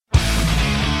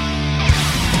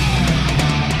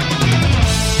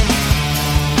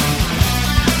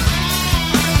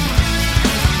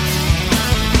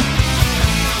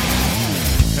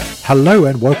Hello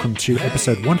and welcome to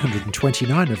episode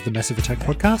 129 of the Massive Attack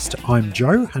podcast. I'm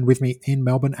Joe, and with me in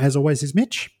Melbourne, as always, is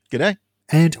Mitch. G'day.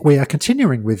 And we are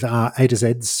continuing with our A to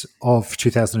Zs of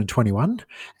 2021,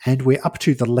 and we're up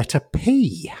to the letter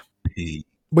P. P.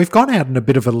 We've gone out on a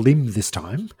bit of a limb this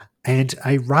time, and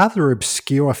a rather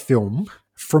obscure film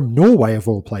from Norway, of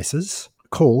all places,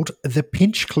 called the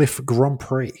Pinchcliffe Grand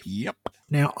Prix. Yep.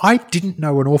 Now, I didn't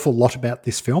know an awful lot about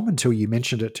this film until you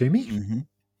mentioned it to me. Mm-hmm.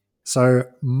 So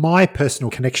my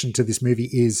personal connection to this movie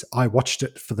is I watched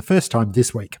it for the first time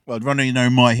this week. Well, I'd want to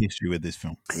know my history with this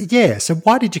film. Yeah, so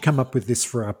why did you come up with this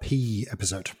for our P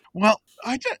episode? Well,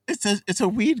 it's a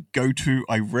weird go-to.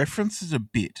 I reference it a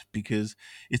bit because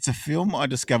it's a film I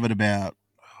discovered about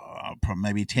probably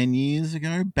maybe 10 years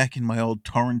ago, back in my old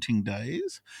torrenting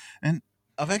days. And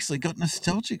I've actually got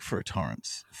nostalgic for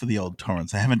the old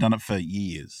torrents. I haven't done it for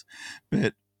years.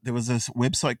 But there was this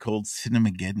website called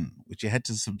Cinemageddon, which you had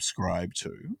to subscribe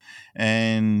to,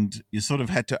 and you sort of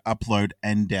had to upload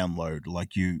and download.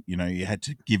 Like you had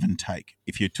to give and take.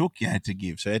 If you took, you had to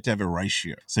give. So you had to have a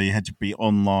ratio. So you had to be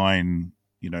online,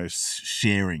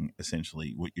 sharing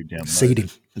essentially what you downloaded. Seeding.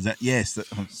 Is that yes?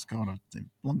 It's a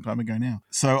long time ago now.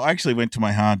 So I actually went to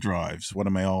my hard drives, one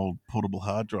of my old portable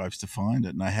hard drives, to find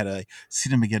it, and I had a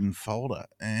Cinemageddon folder,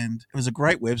 and it was a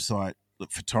great website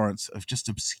for torrents of just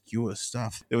obscure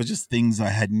stuff. There were just things I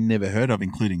had never heard of,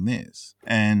 including this.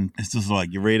 And it's just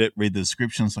like, you read the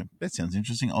description, it's like, that sounds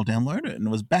interesting, I'll download it. And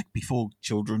it was back before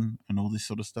children and all this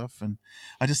sort of stuff. And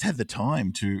I just had the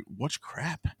time to watch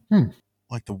crap.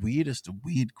 Like the weirdest of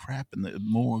weird crap and the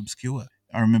more obscure.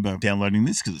 I remember downloading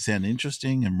this because it sounded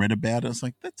interesting and read about it. It's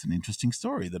like, that's an interesting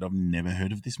story that I've never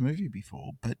heard of this movie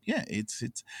before. But yeah, it's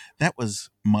that was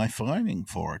my finding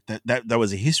for it. That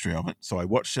was a history of it. So I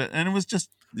watched it, and it was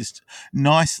just this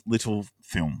nice little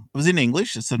film. It was in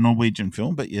English. It's a Norwegian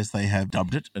film, but yes, they have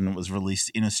dubbed it, and it was released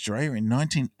in Australia in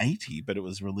 1980, but it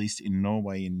was released in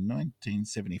Norway in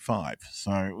 1975.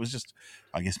 So it was just,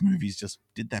 I guess movies just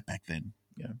did that back then.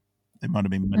 There might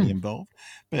have been money involved,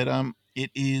 but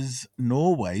it is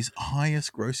Norway's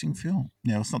highest grossing film.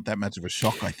 Now, it's not that much of a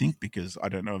shock, I think, because I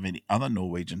don't know of any other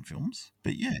Norwegian films,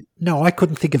 but yeah. No, I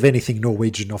couldn't think of anything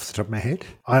Norwegian off the top of my head.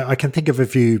 I can think of a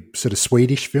few sort of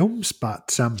Swedish films,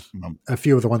 but a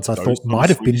few of the ones I thought might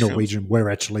have been Norwegian were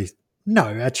actually...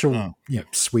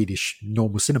 Swedish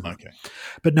normal cinema. Okay.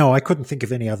 But no, I couldn't think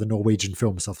of any other Norwegian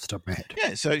films off the top of my head.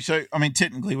 Yeah, so I mean,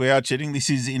 technically we are cheating. This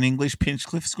is in English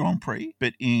Pinchcliffe's Grand Prix,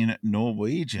 but in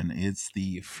Norwegian it's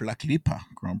the Flaklipa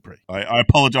Grand Prix. I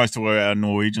apologise to our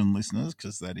Norwegian listeners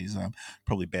because that is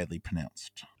probably badly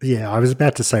pronounced. Yeah, I was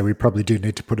about to say we probably do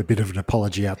need to put a bit of an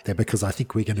apology out there because I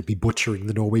think we're going to be butchering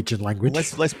the Norwegian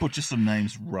language. Let's butcher some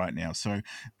names right now. So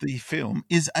the film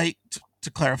is to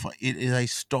clarify, it is a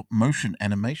stop-motion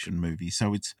animation movie,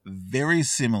 so it's very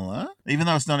similar. Even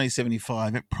though it's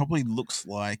 1975, it probably looks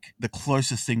like the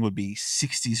closest thing would be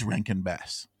 60s Rankin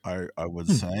Bass, I would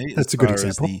say. That's a good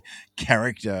example. As the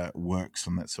character works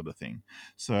and that sort of thing.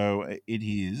 So it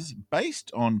is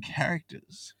based on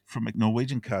characters from a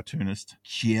Norwegian cartoonist,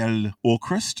 Kjell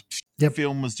Aukrust. Yep. The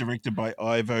film was directed by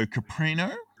Ivo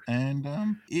Caprino, and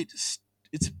it's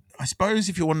I suppose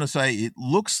if you want to say, it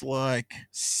looks like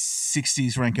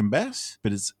 60s Rankin Bass,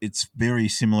 but it's very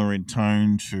similar in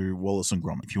tone to Wallace and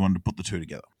Gromit, if you wanted to put the two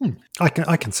together.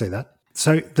 I can see that.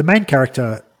 So the main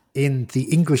character in the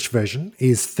English version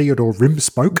is Theodore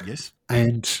Rimspoke. Yes.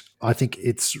 And I think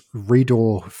it's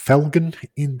Reidar Felgen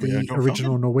in the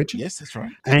original Norwegian. Yes, that's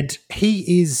right. And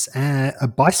he is a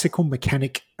bicycle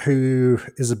mechanic who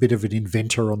is a bit of an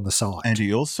inventor on the side. And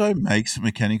he also makes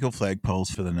mechanical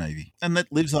flagpoles for the Navy. And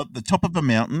that lives up the top of a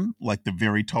mountain, like the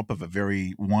very top of a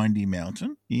very windy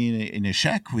mountain, in a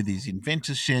shack with his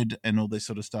inventor's shed and all this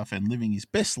sort of stuff, and living his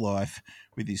best life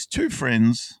with his two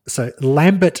friends. So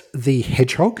Lambert the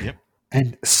Hedgehog. Yep.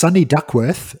 And Sonny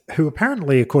Duckworth, who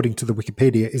apparently, according to the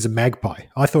Wikipedia, is a magpie.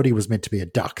 I thought he was meant to be a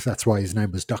duck. That's why his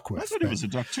name was Duckworth. I thought he was a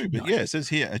duck too, but yeah, it says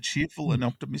here, a cheerful and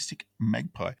optimistic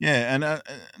magpie. Yeah,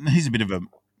 and he's a bit of a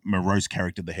morose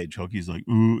character, the hedgehog. He's like,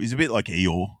 ooh, he's a bit like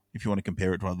Eeyore, if you want to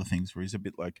compare it to other things, where he's a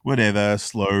bit like whatever,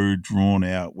 slow, drawn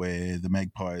out, where the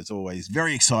magpie is always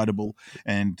very excitable.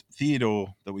 And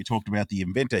Theodore, that we talked about, the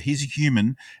inventor, he's a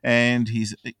human, and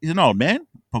he's an old man,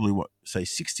 probably say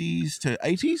 60s to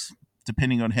 80s.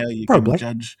 Depending on how you can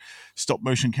judge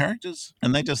stop-motion characters.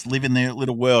 And they just live in their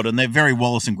little world. And they're very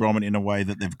Wallace and Gromit in a way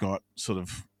that they've got sort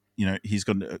of, he's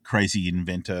got a crazy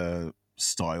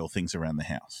inventor-style things around the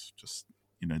house. Just,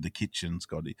 the kitchen's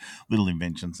got little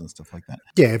inventions and stuff like that.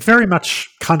 Yeah, very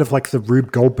much kind of like the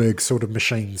Rube Goldberg sort of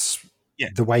machines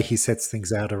the way he sets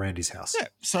things out around his house. Yeah,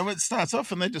 so it starts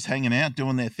off and they're just hanging out,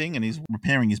 doing their thing, and he's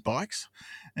repairing his bikes,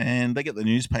 and they get the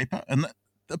newspaper, and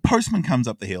the postman comes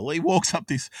up the hill. He walks up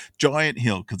this giant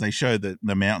hill because they show the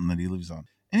mountain that he lives on.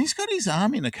 And he's got his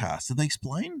arm in a cast. Did they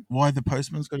explain why the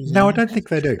postman's got his arm? No, I don't think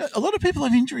they do. A lot of people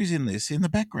have injuries in the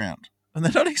background. And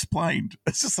they're not explained.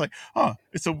 It's just like, oh,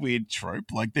 it's a weird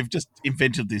trope. Like they've just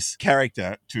invented this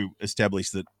character to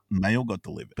establish that mail got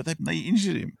delivered. But they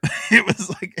injured him. It was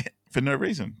like for no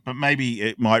reason. But maybe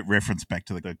it might reference back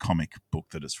to the comic book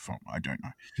that it's from. I don't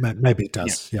know. Maybe it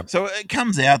does. Yeah. Yep. So it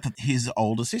comes out that his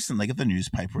old assistant, they get the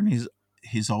newspaper, and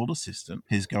his old assistant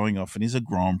is going off and he's a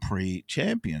Grand Prix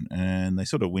champion. And they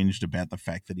sort of whinged about the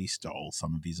fact that he stole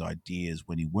some of his ideas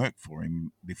when he worked for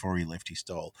him. Before he left, he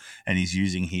stole. And he's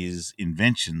using his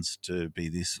inventions to be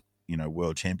this,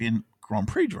 world champion Grand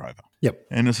Prix driver. Yep.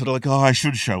 And it's sort of like, oh, I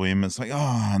should show him. It's like,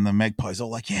 oh, and the magpie's all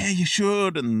like, yeah, you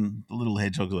should. And the little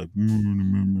hedgehog's like,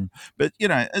 but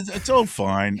it's all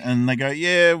fine. And they go,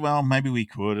 yeah, well, maybe we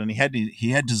could. And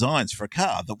he had designs for a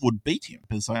car that would beat him.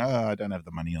 But it's like, oh, I don't have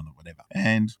the money on it, whatever.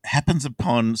 And happens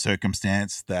upon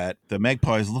circumstance that the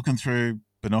magpie is looking through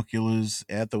binoculars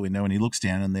out the window, and he looks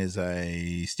down, and there's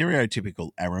a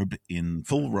stereotypical Arab in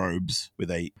full robes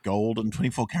with a gold and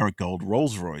 24-karat gold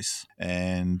Rolls Royce,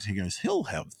 and he goes,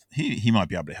 he might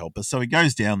be able to help us. So he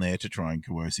goes down there to try and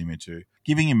coerce him into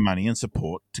giving him money and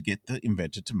support to get the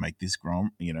inventor to make this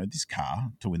this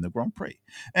car to win the Grand Prix.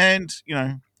 And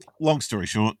long story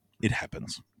short, it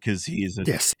happens because he's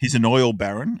an oil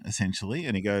baron, essentially.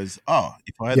 And he goes, oh,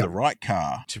 if I had the right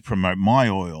car to promote my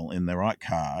oil in the right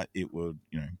car, it would,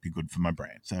 be good for my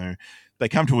brand. So they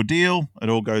come to a deal. It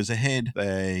all goes ahead.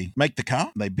 They make the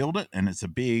car. They build it. And it's a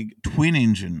big twin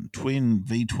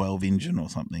V12 engine or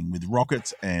something with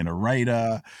rockets and a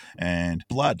radar and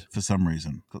blood for some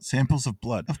reason. Got samples of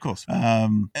blood, of course.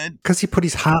 Because he put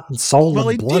his heart and soul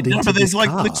and blood into this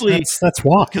car. Literally, that's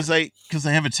why. Because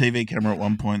they have a TV camera at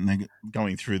one point, and they're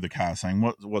going through the car saying,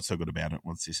 what's so good about it?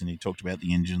 What's this? And he talked about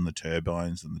the engine, the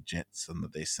turbines, and the jets, and the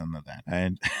this and the that.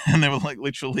 And there were like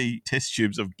literally test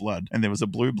tubes of blood, and there was a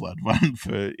blue blood one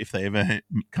for if they ever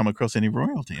come across any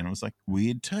royalty. And it was like,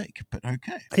 weird take, but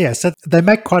okay. Yeah, so they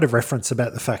make quite a reference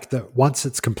about the fact that once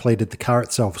it's completed, the car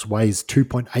itself weighs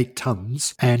 2.8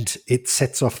 tons, and it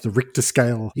sets off the Richter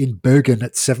scale in Bergen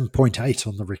at 7.8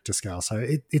 on the Richter scale. So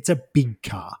it's a big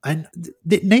car. And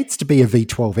it needs to be a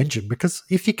V12 engine, because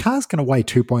if your car's going to weigh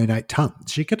 2.8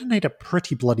 tons, you're going to need a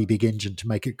pretty bloody big engine to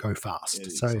make it go fast.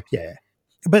 So, yeah.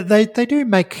 But they do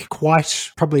make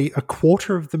quite probably a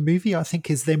quarter of the movie, I think,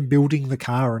 is them building the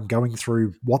car and going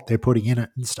through what they're putting in it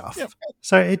and stuff. Yep.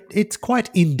 So it's quite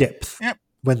in-depth. Yep.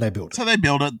 When they build it. So they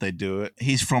build it, they do it.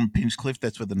 He's from Pinchcliffe,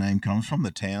 that's where the name comes from,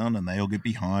 the town, and they all get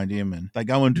behind him and they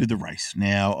go and do the race.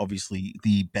 Now, obviously,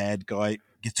 the bad guy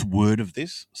gets word of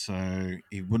this, so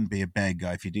he wouldn't be a bad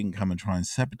guy if he didn't come and try and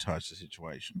sabotage the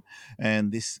situation.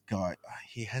 And this guy,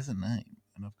 he has a name.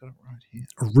 And I've got it right here.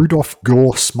 Rudolph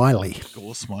Gore Smiley.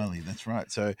 Gore Smiley, that's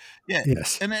right. So, yeah.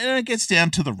 Yes. And it gets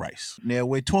down to the race. Now,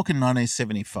 we're talking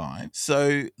 1975.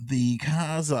 So the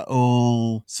cars are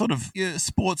all sort of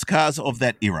sports cars of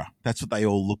that era. That's what they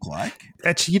all look like.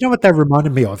 Actually, you know what they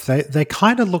reminded me of? They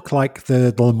kind of look like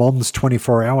the Le Mans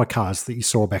 24-hour cars that you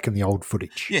saw back in the old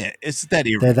footage. Yeah, it's that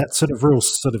era. They're that sort of real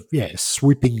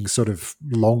swooping sort of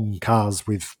long cars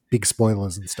with big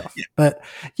spoilers and stuff. Yeah. But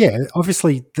yeah,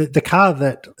 obviously the car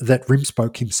that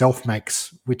Rimspoke himself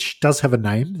makes, which does have a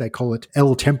name, they call it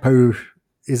El Tempo.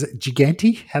 Is it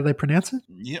Gigante, how they pronounce it?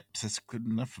 Yep, that's good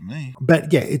enough for me.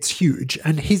 But yeah, it's huge.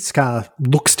 And his car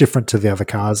looks different to the other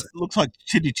cars. It looks like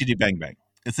Chitty Chitty Bang Bang.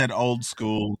 It's that old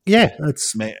school,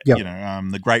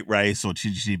 the Great Race or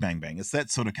Chitty Chitty Bang Bang. It's that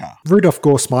sort of car. Rudolph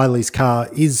Gore Smiley's car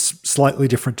is slightly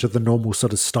different to the normal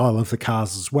sort of style of the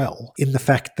cars as well, in the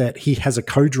fact that he has a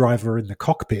co-driver in the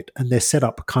cockpit, and they're set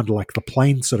up kind of like the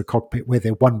plane sort of cockpit where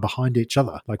they're one behind each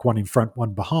other, like one in front,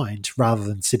 one behind, rather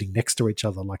than sitting next to each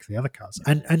other like the other cars.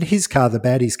 And his car, the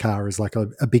baddie's car, is like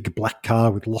a big black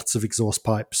car with lots of exhaust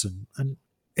pipes and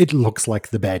it looks like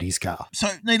the baddie's car. So,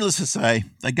 needless to say,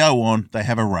 they go on, they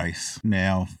have a race.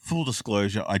 Now, full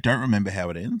disclosure, I don't remember how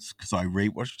it ends because I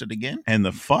rewatched it again. And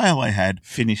the file I had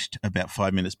finished about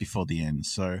 5 minutes before the end.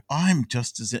 So, I'm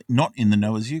just as not in the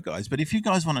know as you guys. But if you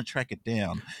guys want to track it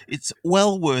down, it's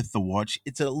well worth the watch.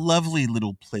 It's a lovely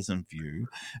little pleasant view.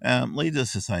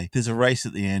 Needless to say, there's a race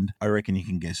at the end. I reckon you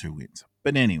can guess who wins.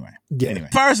 But anyway, as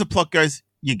far as the plot goes,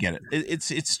 You get it.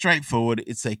 It's straightforward.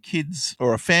 It's a kids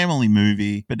or a family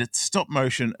movie, but it's stop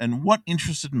motion. And what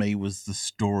interested me was the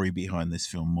story behind this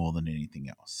film more than anything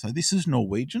else. So this is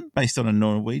Norwegian, based on a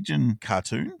Norwegian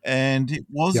cartoon, and it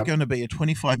was going to be a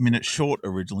 25-minute short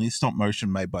originally, stop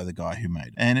motion made by the guy who made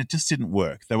it. And it just didn't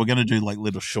work. They were going to do like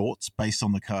little shorts based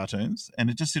on the cartoons, and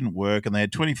it just didn't work. And they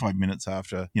had 25 minutes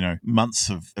after, months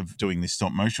of doing this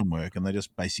stop motion work, and they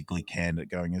just basically canned it,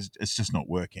 going, it's just not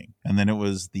working. And then it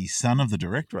was the son of the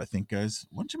director, I think, goes,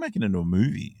 why don't you make it into a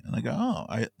movie? And they go,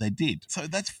 they did. So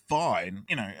that's fine,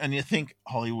 and you think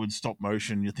Hollywood stop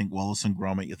motion, you think Wallace and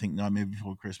Gromit, you think Nightmare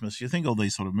Before Christmas, you think all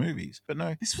these sort of movies. But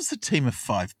no, this was a team of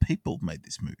 5 people made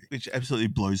this movie, which absolutely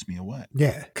blows me away.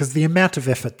 Yeah, because the amount of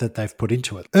effort that they've put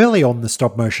into it. Early on, the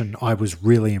stop motion I was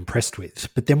really impressed with,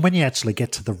 but then when you actually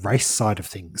get to the race side of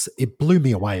things, it blew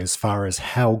me away as far as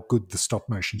how good the stop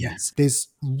motion is. There's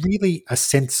really a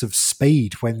sense of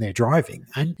speed when they're driving,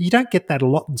 and you don't get that a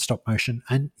lot in stop motion,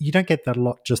 and you don't get that a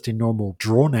lot just in normal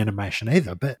drawn animation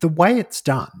either. But the way it's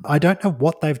done, I don't know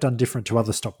what they've done different to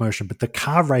other stop motion, but the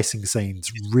car racing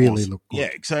scenes really look good. Yeah,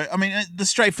 so I mean, the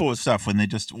straightforward stuff when they're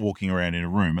just walking around in a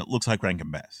room, it looks like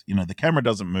Rankin Bass. The camera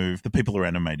doesn't move, the people are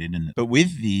animated in it. But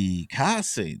with the car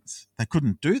scenes, they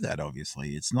couldn't do that,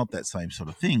 obviously. It's not that same sort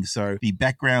of thing. So the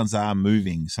backgrounds are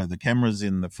moving. So the camera's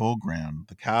in the foreground,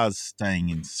 the car's staying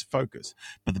in focus,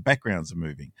 but the backgrounds are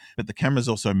moving. But the camera's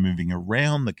also moving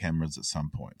around the cameras at some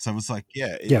point. So it's like,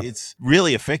 it's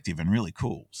really effective and really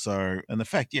cool. So, and the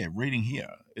fact, reading here,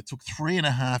 it took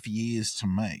 3.5 years to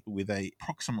make with a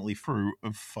approximately crew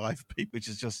of 5 people, which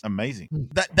is just amazing.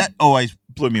 That always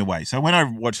blew me away. So when I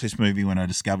watched this movie, when I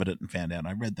discovered it and found out,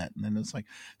 I read that, and then it's like,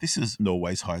 this is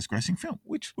Norway's highest grossing film,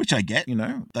 which I get,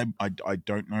 I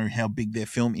don't know how big their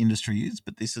film industry is,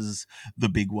 but this is the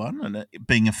big one. And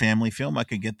being a family film, I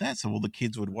could get that, so all the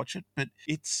kids would watch it. But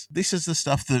this is the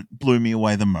stuff that blew me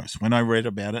away the most when I read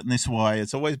about it, and this is why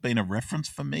it's always been a reference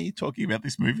for me talking about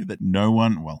this movie that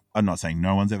I'm not saying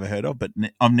no one's ever heard of, but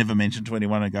I've never mentioned to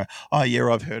anyone and go, oh yeah,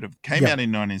 I've heard of it. Came out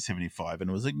in 1975 and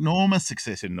it was an enormous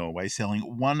success in Norway, selling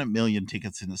 1 million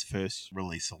tickets in its first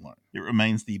release alone. It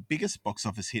remains the biggest box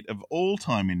office hit of all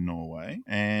time in Norway,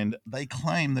 and they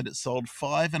claim that it sold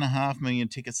 5.5 million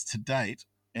tickets to date,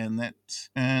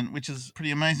 and which is pretty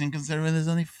amazing considering there's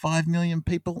only 5 million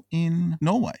people in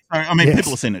Norway. So, I mean,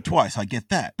 people have seen it twice, I get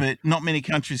that, but not many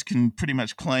countries can pretty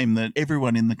much claim that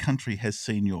everyone in the country has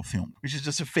seen your film, which is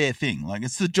just a fair thing. Like,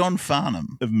 it's the John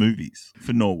Farnham of movies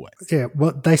for Norway. Yeah,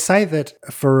 well, they say that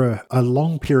for a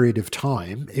long period of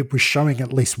time, it was showing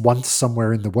at least once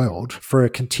somewhere in the world for a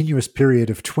continuous period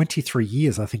of 23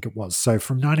 years, I think it was. So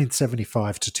from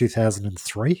 1975 to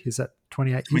 2003, is that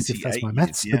 28 years, if that's my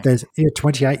maths? Yeah. But there's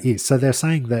 28 years. So they're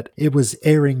saying that it was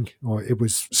airing, or it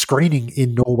was screening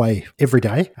in Norway every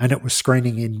day, and it was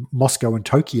screening in Moscow and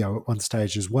Tokyo at one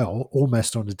stage as well,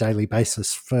 almost on a daily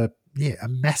basis for a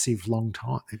massive long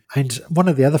time. And one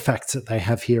of the other facts that they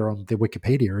have here on their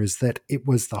Wikipedia is that it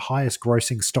was the highest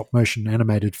grossing stop motion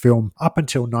animated film up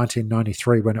until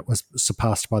 1993, when it was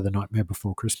surpassed by The Nightmare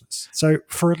Before Christmas. So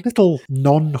for a little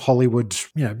non-Hollywood,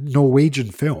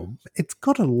 Norwegian film, it's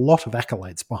got a lot of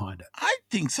accolades behind it. I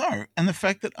think so. And the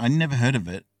fact that I never heard of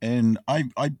it, and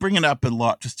I bring it up a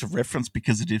lot just to reference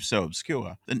because it is so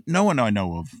obscure, that no one I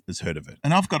know of has heard of it.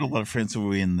 And I've got a lot of friends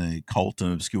who are in the cult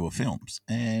and obscure films,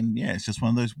 and it's just one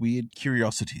of those weird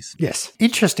curiosities. Yes.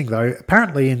 Interesting, though.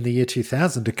 Apparently in the year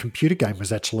 2000, a computer game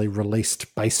was actually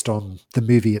released based on the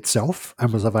movie itself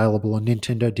and was available on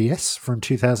Nintendo DS from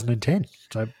 2010.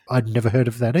 So I'd never heard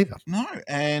of that either. No,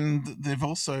 and they've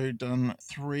also done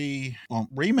 3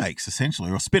 remakes,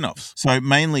 essentially, or spin-offs. So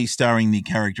mainly starring the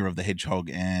character of the hedgehog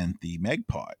and the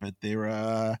magpie. But there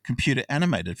are computer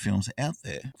animated films out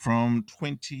there from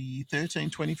 2013,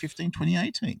 2015,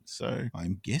 2018. So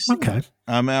I'm guessing. Okay.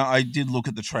 I did look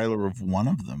at the trailer of one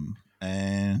of them,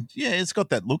 and it's got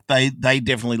that look. They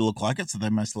definitely look like it, so they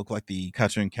must look like the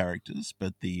cartoon characters,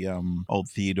 but the old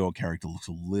Theodore character looks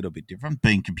a little bit different,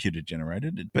 being computer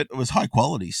generated, but it was high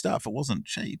quality stuff. It wasn't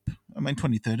cheap. I mean,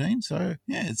 2013, so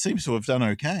it seems to have done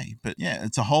okay. But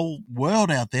it's a whole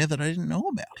world out there that I didn't know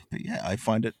about. But I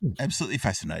find it absolutely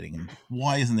fascinating. And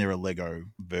why isn't there a Lego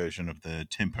version of the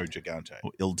Tempo Gigante,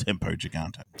 or Il Tempo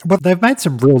Gigante? Well, they've made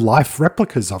some real life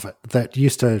replicas of it that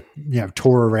used to,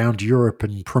 tour around Europe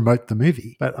and promote the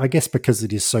movie. But I guess because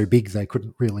it is so big, they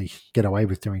couldn't really get away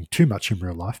with doing too much in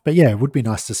real life. But it would be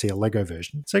nice to see a Lego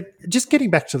version. So just getting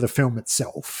back to the film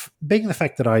itself, being the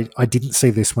fact that I didn't see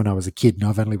this when I was a kid and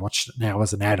I've only watched it now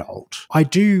as an adult, I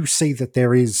do see that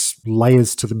there is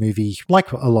layers to the movie.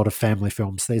 Like a lot of family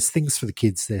films, there's things for the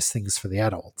kids, there's things for the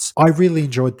adults. I really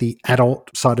enjoyed the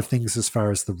adult side of things as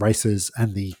far as the races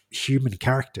and the human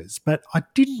characters, but I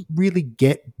didn't really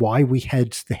get why we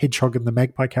had the hedgehog and the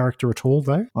magpie character at all,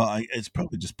 though. Well, it's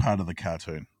probably just part of the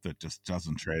cartoon that just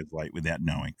doesn't translate without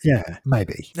knowing. Yeah,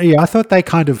 maybe. Yeah, I thought they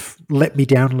kind of let me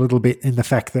down a little bit in the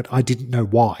fact that I didn't know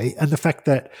why, and the fact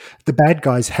that the bad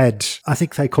guys had, I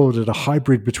think they called it a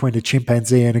hybrid between a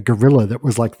chimpanzee and a gorilla that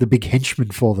was like the big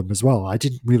henchman for them as well. I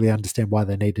didn't really understand why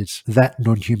they needed that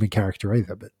non-human character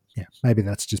either, but yeah, maybe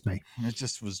that's just me. It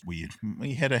just was weird.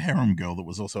 We had a harem girl that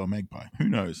was also a magpie. Who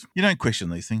knows? You don't question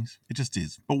these things. It just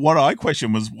is. But what I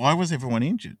questioned was, why was everyone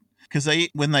injured? Because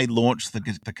when they launched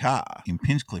the car in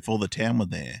Pinchcliffe, all the town were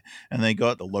there, and they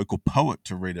got the local poet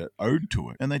to read an ode to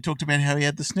it, and they talked about how he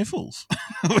had the sniffles.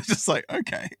 It was just like,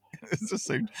 okay. It just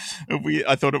seemed weird.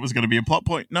 I thought it was going to be a plot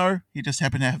point. No, he just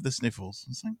happened to have the sniffles.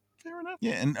 It's like, fair enough.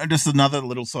 Yeah, and just another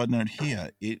little side note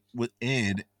here. It was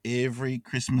aired every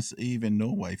Christmas Eve in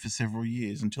Norway for several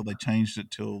years until they changed it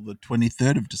till the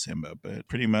 23rd of December. But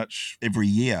pretty much every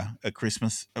year,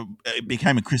 it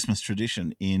became a Christmas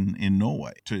tradition in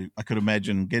Norway. I could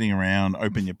imagine getting around,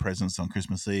 open your presents on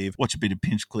Christmas Eve, watch a bit of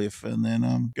Pinchcliffe, and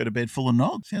then go to bed full of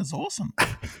nog. Sounds awesome.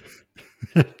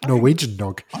 Norwegian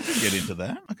nog. I could get into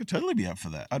that. I could totally be up for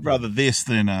that. I'd rather this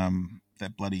than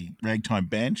that bloody ragtime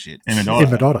band shit. Emmett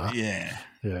Otter. Yeah.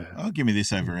 Oh, give me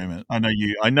this over Emmett. I know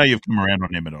you've come around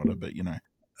on Emmett Otter, but you know.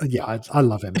 Yeah, I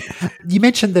love Emmett. You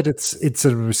mentioned that it's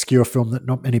an obscure film that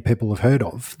not many people have heard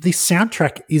of. The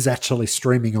soundtrack is actually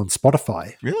streaming on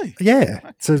Spotify. Really?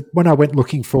 Yeah. So when I went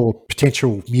looking for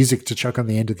potential music to chuck on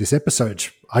the end of this episode,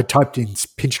 I typed in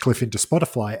Pinchcliffe into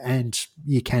Spotify and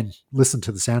you can listen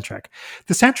to the soundtrack.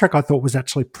 The soundtrack I thought was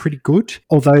actually pretty good,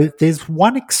 although there's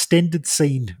one extended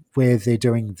scene where they're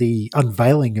doing the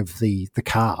unveiling of the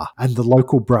car and the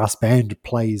local brass band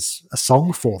plays a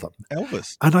song for them.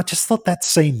 Elvis. And I just thought that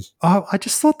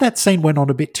scene went on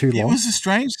a bit too long. It was a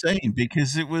strange scene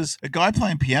because it was a guy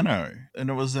playing piano and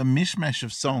it was a mishmash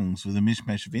of songs with a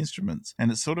mishmash of instruments and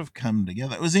it sort of come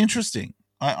together. It was interesting.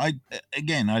 I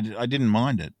didn't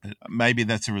mind it, but maybe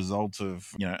that's a result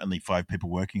of, only 5 people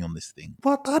working on this thing.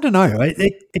 Well, I don't know.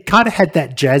 It kind of had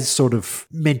that jazz sort of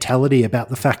mentality about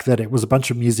the fact that it was a bunch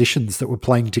of musicians that were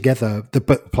playing together,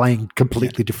 but playing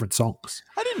completely different songs.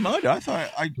 I didn't mind it.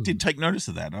 I did take notice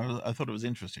of that. I thought it was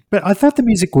interesting. But I thought the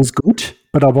music was good,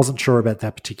 but I wasn't sure about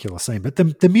that particular scene. But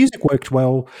the music worked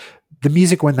well. The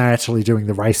music when they're actually doing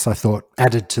the race, I thought,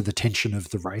 added to the tension of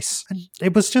the race. And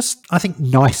it was just, I think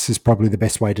nice is probably the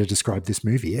best way to describe this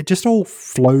movie. It just all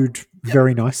flowed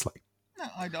very nicely. No,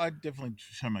 I'd definitely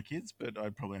show my kids, but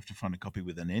I'd probably have to find a copy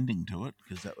with an ending to it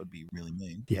because that would be really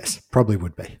mean. Yes, probably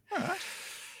would be. All right.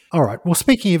 All right. Well,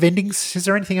 speaking of endings, is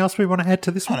there anything else we want to add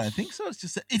to this one? I don't think so. It's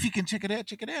just that if you can check it out,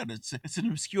 check it out. It's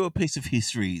an obscure piece of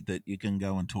history that you can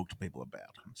go and talk to people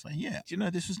about. And say, yeah, do you know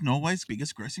this was Norway's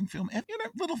biggest grossing film ever?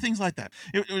 Little things like that.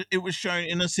 It was shown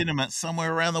in a cinema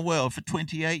somewhere around the world for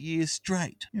 28 years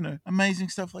straight. Amazing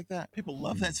stuff like that. People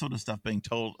love that sort of stuff, being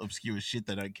told obscure shit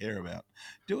they don't care about.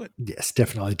 Do it. Yes,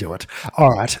 definitely do it.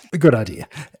 All right. Good idea.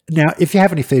 Now, if you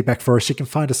have any feedback for us, you can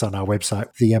find us on our website,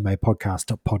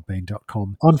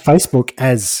 themapodcast.podbean.com. On Facebook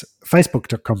as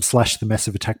facebook.com/The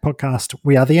Massive Attack Podcast.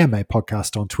 We are the MA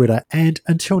Podcast on Twitter. And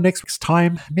until next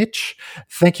time, Mitch,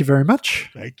 thank you very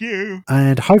much. Thank you.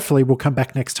 And hopefully we'll come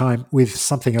back next time with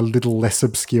something a little less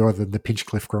obscure than the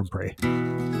Pinchcliffe Grand Prix.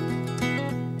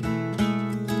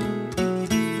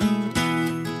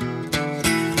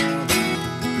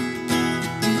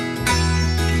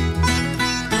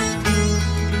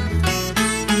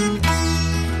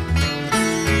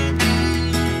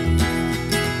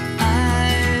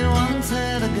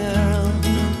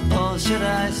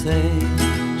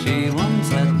 She once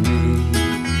had me.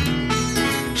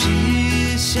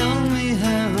 She showed me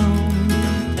her room.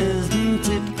 Isn't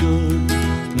it good?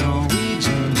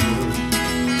 Norwegian wood.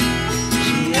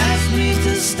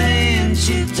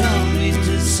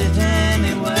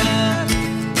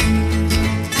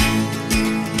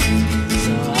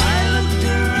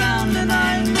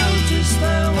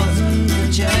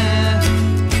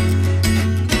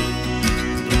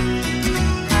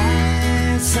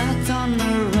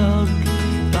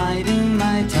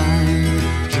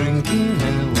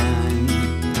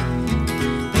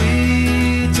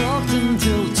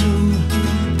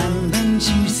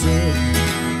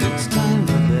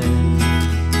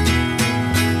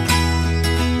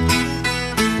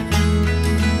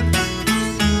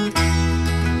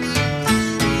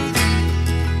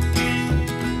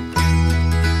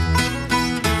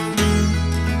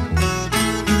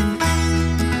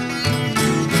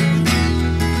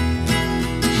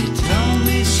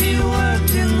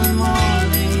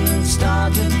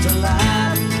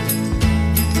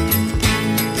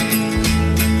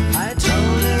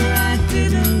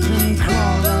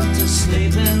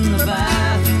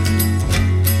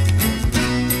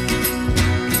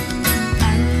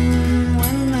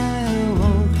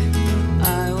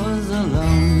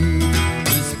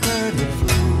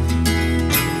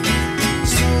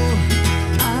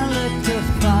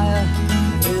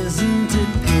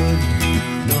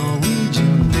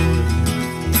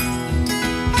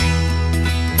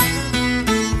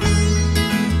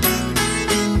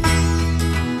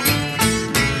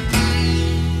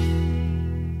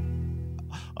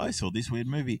 I saw this weird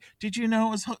movie. Did you know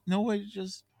it was Norwegian?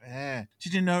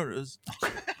 Did you know it was?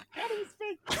 How do you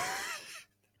speak?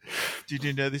 Did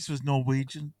you know this was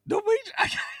Norwegian? Norwegian?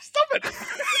 Stop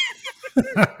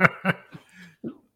it!